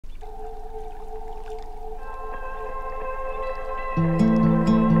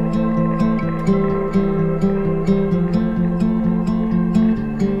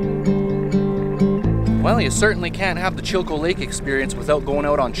Well, you certainly can't have the Chilko Lake experience without going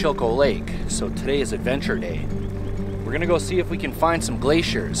out on Chilko Lake. So today is adventure day. We're gonna go see if we can find some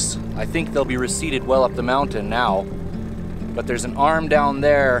glaciers. I think they'll be receded well up the mountain now, but there's an arm down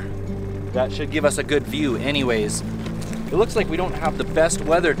there that should give us a good view anyways. It looks like we don't have the best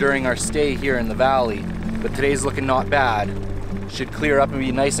weather during our stay here in the valley, but today's looking not bad. Should clear up and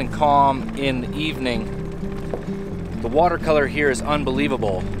be nice and calm in the evening. The watercolor here is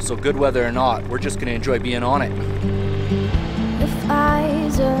unbelievable, so good weather or not, we're just gonna enjoy being on it. The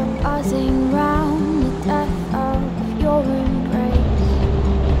fires are buzzing round the death of your embrace.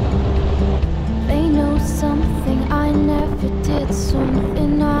 They know something I never did,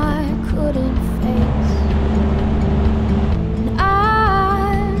 something I couldn't face. And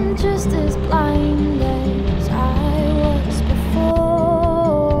I'm just as blind as I was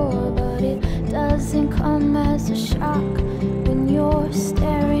before, but it doesn't come as a shock when you're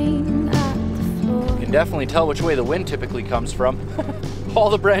staring at the floor. You can definitely tell which way the wind typically comes from. All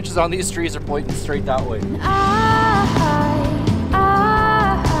the branches on these trees are pointing straight that way.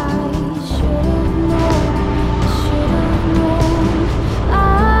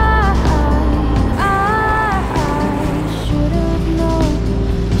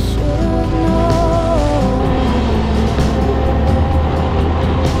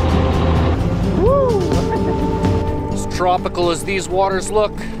 Tropical as these waters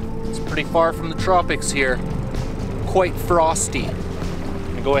look, it's pretty far from the tropics here. Quite frosty. I'm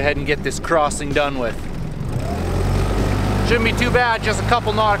gonna go ahead and get this crossing done with. Shouldn't be too bad, just a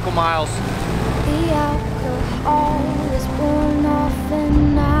couple nautical miles. The alcohol is worn off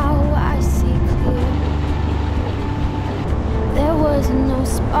and now I see clear. There was no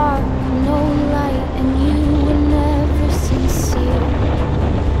spark, no light, and you were never sincere.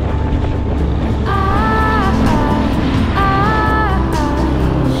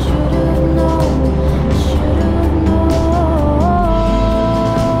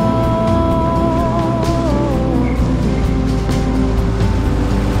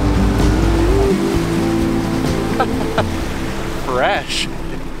 Fresh.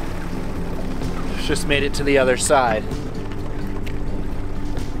 Just made it to the other side.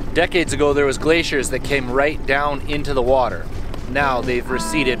 Decades ago there was glaciers that came right down into the water. Now they've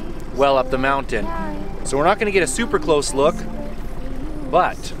receded well up the mountain. So we're not going to get a super close look,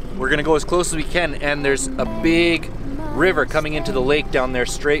 but we're going to go as close as we can, and there's a big river coming into the lake down there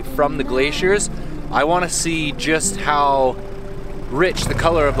straight from the glaciers. I want to see just how rich the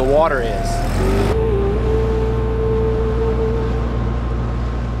color of the water is.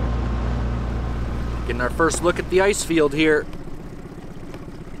 Getting our first look at the ice field here.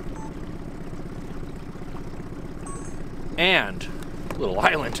 And a little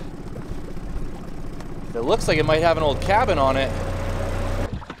island. It looks like it might have an old cabin on it.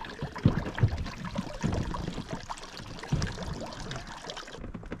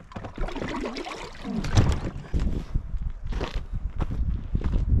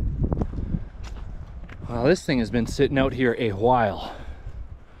 Wow, this thing has been sitting out here a while.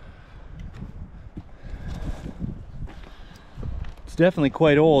 It's definitely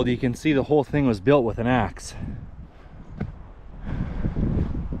quite old. You can see the whole thing was built with an axe.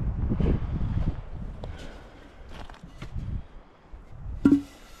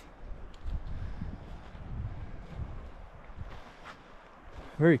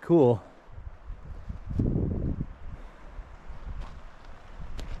 Very cool.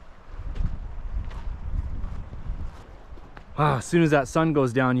 Wow, as soon as that sun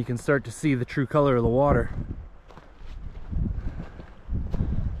goes down, you can start to see the true color of the water.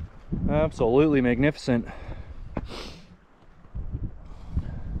 Absolutely magnificent.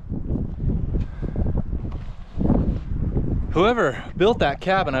 Whoever built that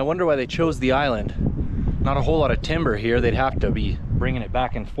cabin, I wonder why they chose the island. Not a whole lot of timber here. They'd have to be bringing it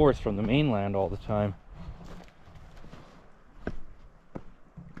back and forth from the mainland all the time.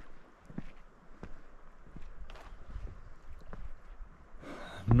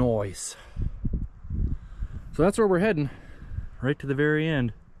 Noise. So that's where we're heading, right to the very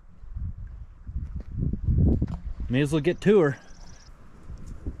end. May as well get to her.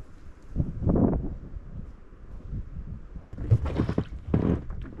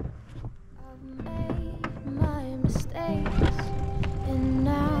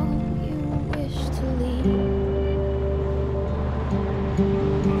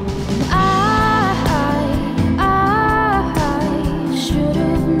 Should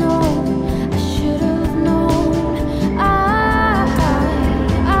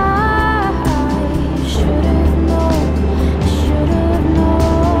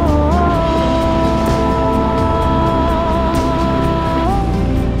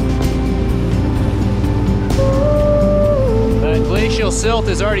glacial silt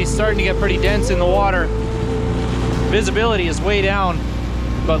is already starting to get pretty dense in the water. Visibility is way down,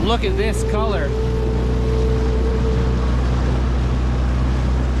 but look at this color.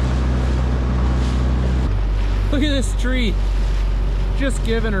 Look at this tree, just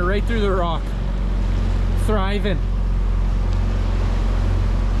giving her right through the rock, thriving.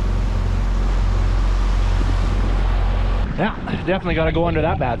 Yeah, definitely got to go under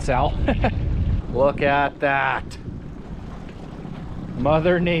that bad Sal. Look at that.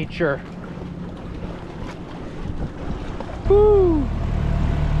 Mother Nature. Woo!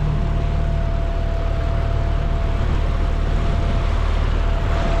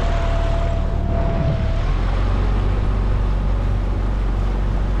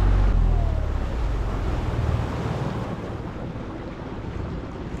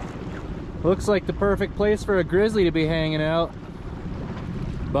 Looks like the perfect place for a grizzly to be hanging out.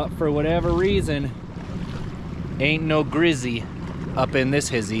 But for whatever reason, ain't no grizzly up in this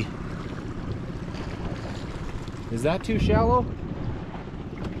hizzy. Is that too shallow?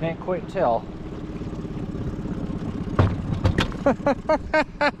 Can't quite tell.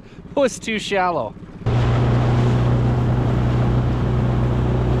 Was too shallow.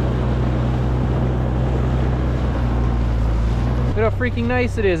 Look how freaking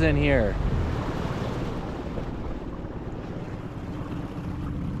nice it is in here.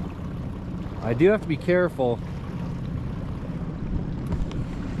 I do have to be careful.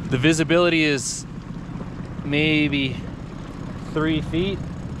 The visibility is maybe 3 feet,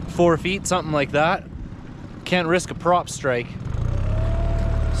 4 feet, something like that. Can't risk a prop strike,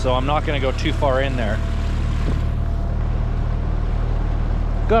 so I'm not gonna go too far in there.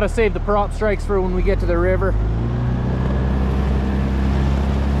 Gotta save the prop strikes for when we get to the river.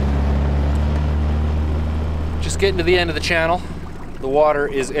 Just getting to the end of the channel. The water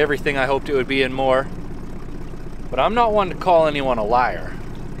is everything I hoped it would be and more. But I'm not one to call anyone a liar.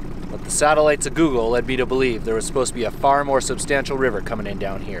 But the satellites of Google led me to believe there was supposed to be a far more substantial river coming in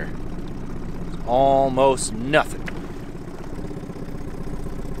down here. It's almost nothing.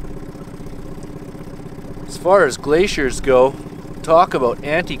 As far as glaciers go, talk about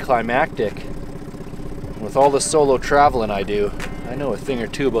anticlimactic. With all the solo traveling I do, I know a thing or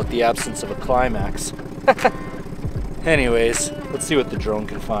two about the absence of a climax. Anyways, let's see what the drone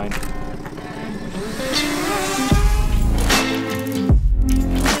can find.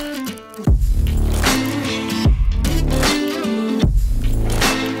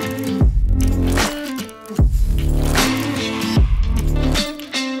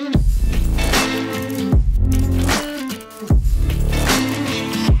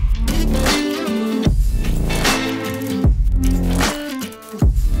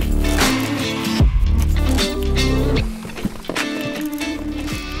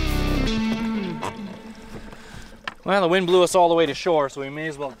 Well, the wind blew us all the way to shore, so we may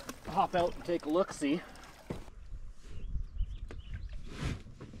as well hop out and take a look-see.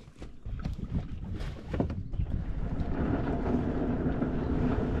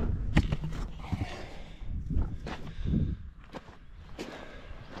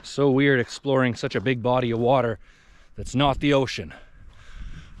 So weird exploring such a big body of water that's not the ocean.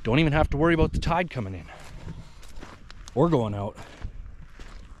 Don't even have to worry about the tide coming in or going out.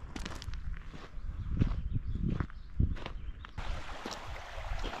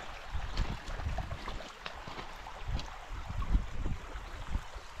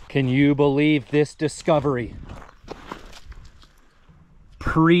 Can you believe this discovery?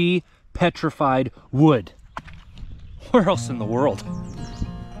 Pre-petrified wood. Where else in the world?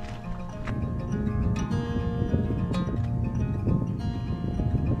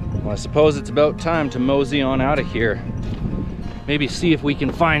 Well, I suppose it's about time to mosey on out of here. Maybe see if we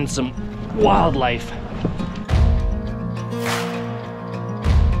can find some wildlife.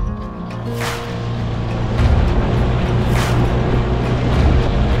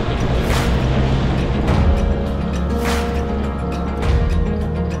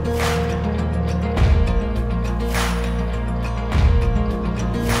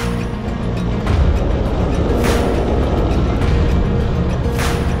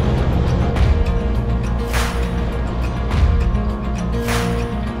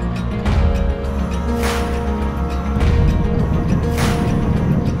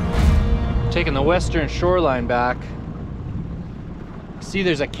 Taking the western shoreline back. See,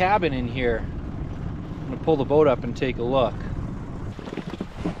 there's a cabin in here. I'm gonna pull the boat up and take a look.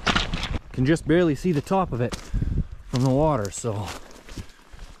 Can just barely see the top of it from the water, so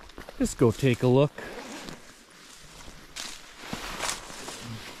let's go take a look.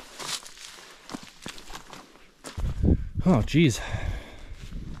 Oh geez,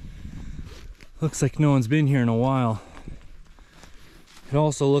 looks like no one's been here in a while. It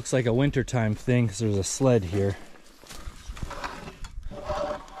also looks like a wintertime thing because there's a sled here.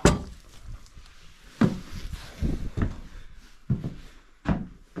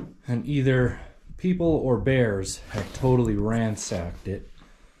 And either people or bears have totally ransacked it.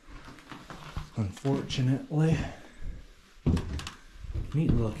 Unfortunately.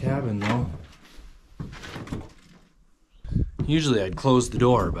 Neat little cabin though. Usually I'd close the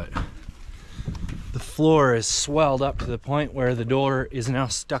door, but the floor is swelled up to the point where the door is now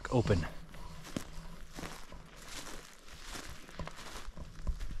stuck open.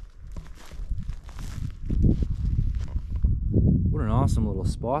 What an awesome little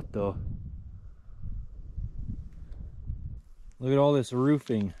spot though. Look at all this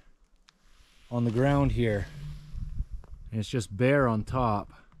roofing on the ground here. And it's just bare on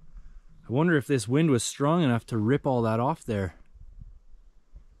top. I wonder if this wind was strong enough to rip all that off there.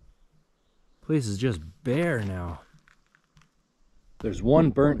 Place is just bare now. There's one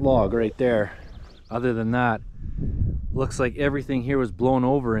burnt log right there. Other than that, looks like everything here was blown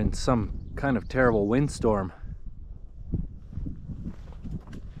over in some kind of terrible windstorm.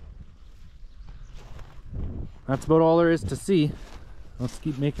 That's about all there is to see. Let's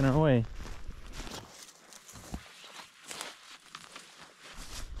keep making our way.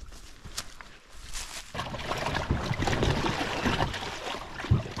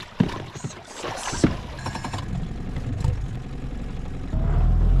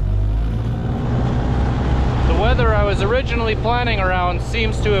 I was originally planning around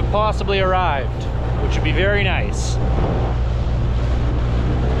seems to have possibly arrived, which would be very nice.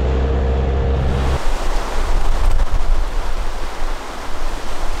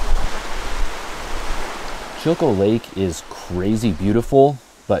 Chilko Lake is crazy beautiful,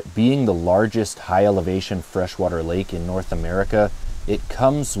 but being the largest high elevation freshwater lake in North America, it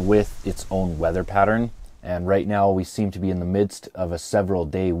comes with its own weather pattern. And right now we seem to be in the midst of a several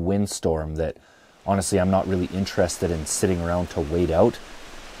day windstorm that honestly, I'm not really interested in sitting around to wait out.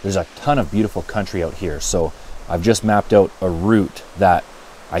 There's a ton of beautiful country out here, so I've just mapped out a route that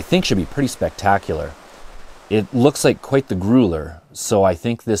I think should be pretty spectacular. It looks like quite the grueler, so I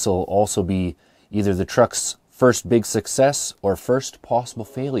think this will also be either the truck's first big success or first possible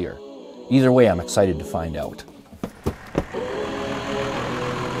failure. Either way, I'm excited to find out.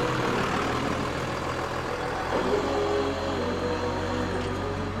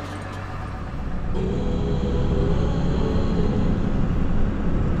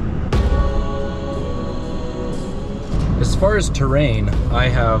 As far as terrain, I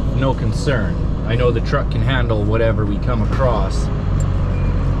have no concern. I know the truck can handle whatever we come across.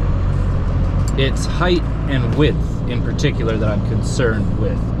 It's height and width in particular that I'm concerned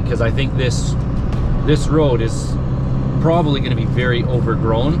with, because I think this road is probably going to be very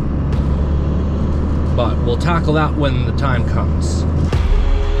overgrown, but we'll tackle that when the time comes.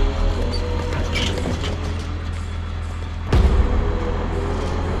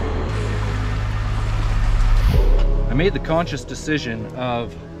 I made the conscious decision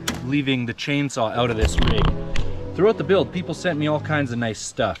of leaving the chainsaw out of this rig. Throughout the build, people sent me all kinds of nice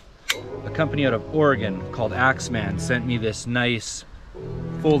stuff. A company out of Oregon called Axeman sent me this nice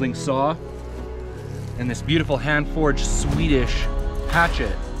folding saw and this beautiful hand-forged Swedish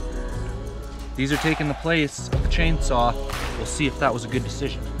hatchet. These are taking the place of the chainsaw. We'll see if that was a good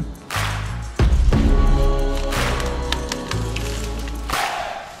decision.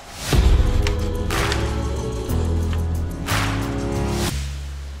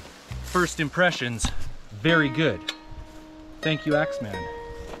 First impressions, very good. Thank you, Axeman.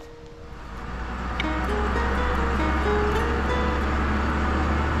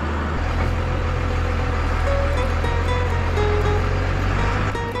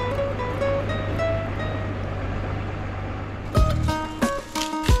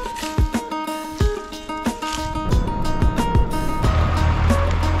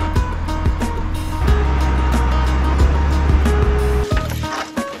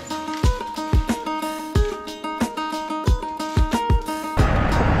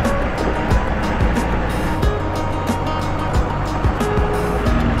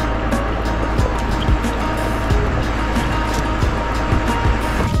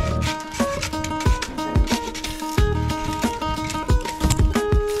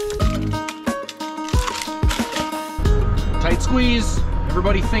 Squeeze.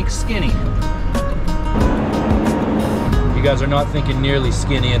 Everybody thinks skinny. You guys are not thinking nearly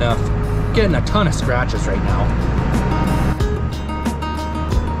skinny enough. Getting a ton of scratches right now.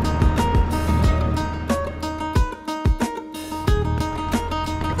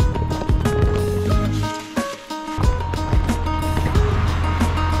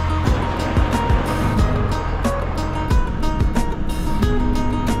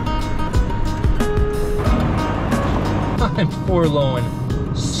 I'm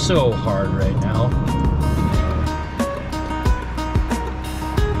forlowing so hard right now.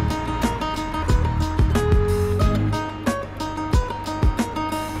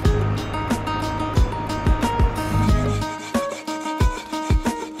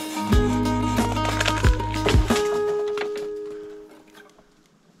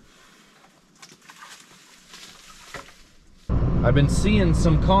 I've been seeing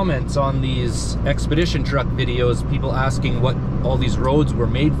some comments on these expedition truck videos, people asking what all these roads were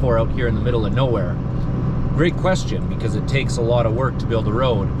made for out here in the middle of nowhere. Great question, because it takes a lot of work to build a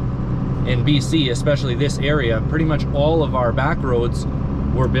road. In BC, especially this area, pretty much all of our back roads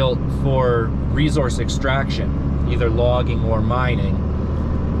were built for resource extraction, either logging or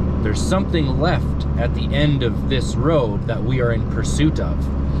mining. There's something left at the end of this road that we are in pursuit of.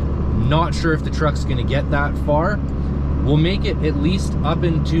 Not sure if the truck's gonna get that far. We'll make it at least up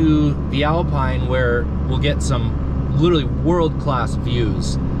into the Alpine, where we'll get some literally world-class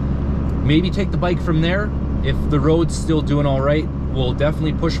views. Maybe take the bike from there. If the road's still doing all right, we'll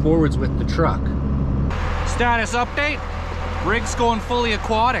definitely push forwards with the truck. Status update. Rig's going fully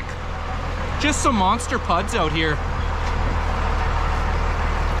aquatic. Just some monster puds out here.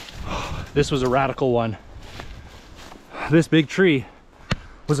 This was a radical one. This big tree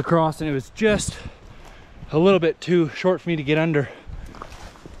was across and it was just a little bit too short for me to get under.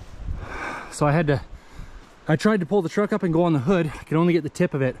 So I tried to pull the truck up and go on the hood. I could only get the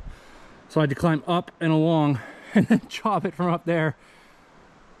tip of it. So I had to climb up and along and then chop it from up there.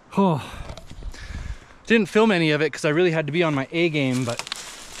 Oh, didn't film any of it because I really had to be on my A game, but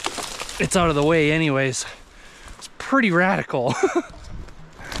it's out of the way anyways. It's pretty radical.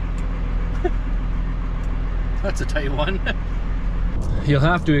 That's a tight one. You'll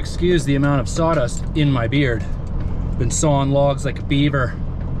have to excuse the amount of sawdust in my beard. Been sawing logs like a beaver.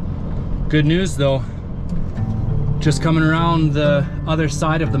 Good news though, just coming around the other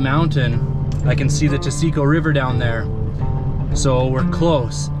side of the mountain, I can see the Taseko River down there. So we're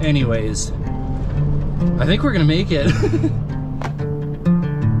close anyways. I think we're gonna make it.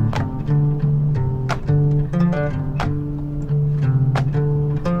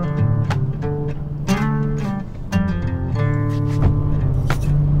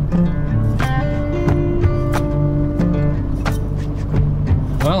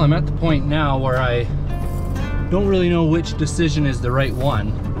 Well, I'm at the point now where I don't really know which decision is the right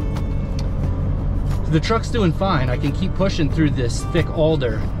one. The truck's doing fine. I can keep pushing through this thick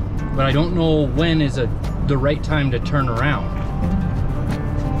alder, but I don't know when is the right time to turn around.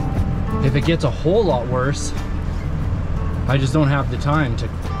 If it gets a whole lot worse, I just don't have the time to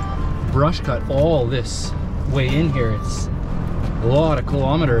brush cut all this way in here. It's a lot of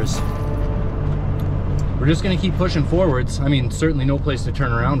kilometers. We're just gonna keep pushing forwards. I mean, certainly no place to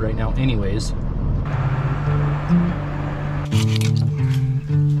turn around right now anyways.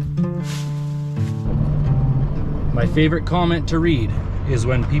 My favorite comment to read is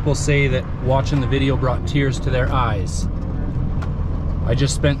when people say that watching the video brought tears to their eyes. I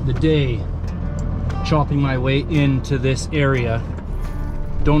just spent the day chopping my way into this area.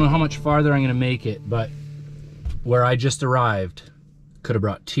 Don't know how much farther I'm gonna make it, but where I just arrived could have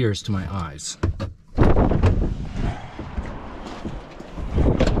brought tears to my eyes.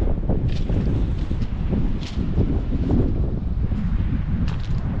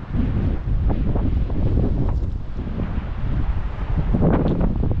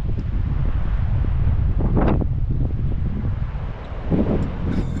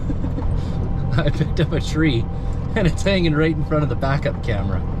 I picked up a tree and it's hanging right in front of the backup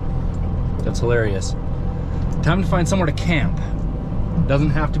camera. That's hilarious. Time to find somewhere to camp. Doesn't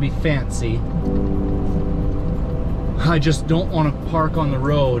have to be fancy. I just don't want to park on the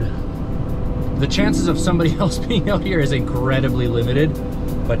road. The chances of somebody else being out here is incredibly limited,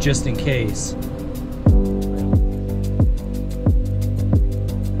 but just in case.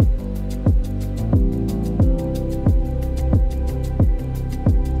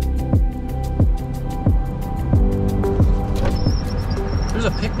 There's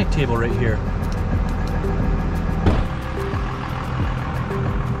a picnic table right here.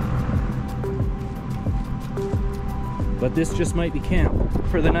 But this just might be camp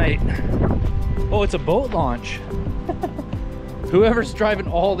for the night. Oh, it's a boat launch. Whoever's driving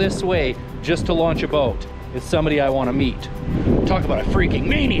all this way just to launch a boat is somebody I want to meet. Talk about a freaking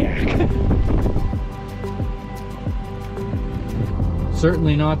maniac.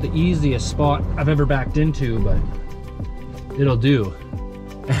 Certainly not the easiest spot I've ever backed into, but it'll do.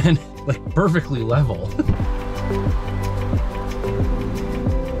 And like perfectly level.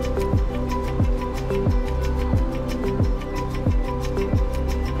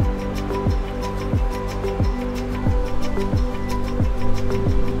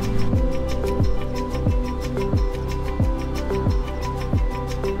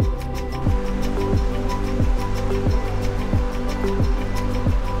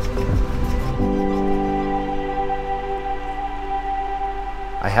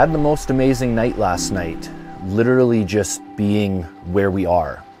 I had the most amazing night last night, literally just being where we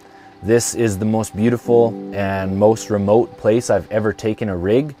are. This is the most beautiful and most remote place I've ever taken a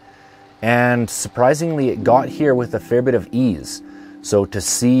rig, and surprisingly it got here with a fair bit of ease. So to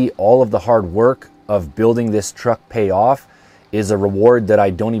see all of the hard work of building this truck pay off is a reward that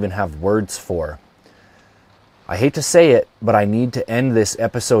I don't even have words for. I hate to say it, but I need to end this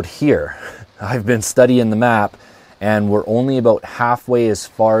episode here. I've been studying the map and we're only about halfway as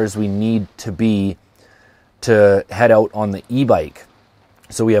far as we need to be to head out on the e-bike.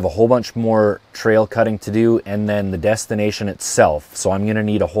 So we have a whole bunch more trail cutting to do and then the destination itself. So I'm gonna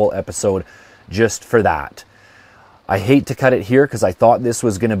need a whole episode just for that. I hate to cut it here because I thought this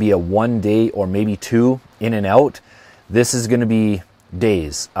was gonna be a 1 day or maybe 2 in and out. This is gonna be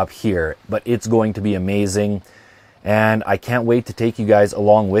days up here, but it's going to be amazing. And I can't wait to take you guys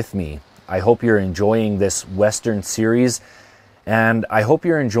along with me. I hope you're enjoying this Western series and I hope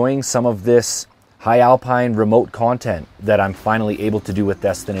you're enjoying some of this high alpine remote content that I'm finally able to do with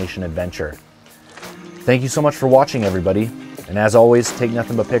Destination Adventure. Thank you so much for watching, everybody. And as always, take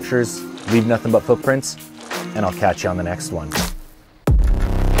nothing but pictures, leave nothing but footprints, and I'll catch you on the next one.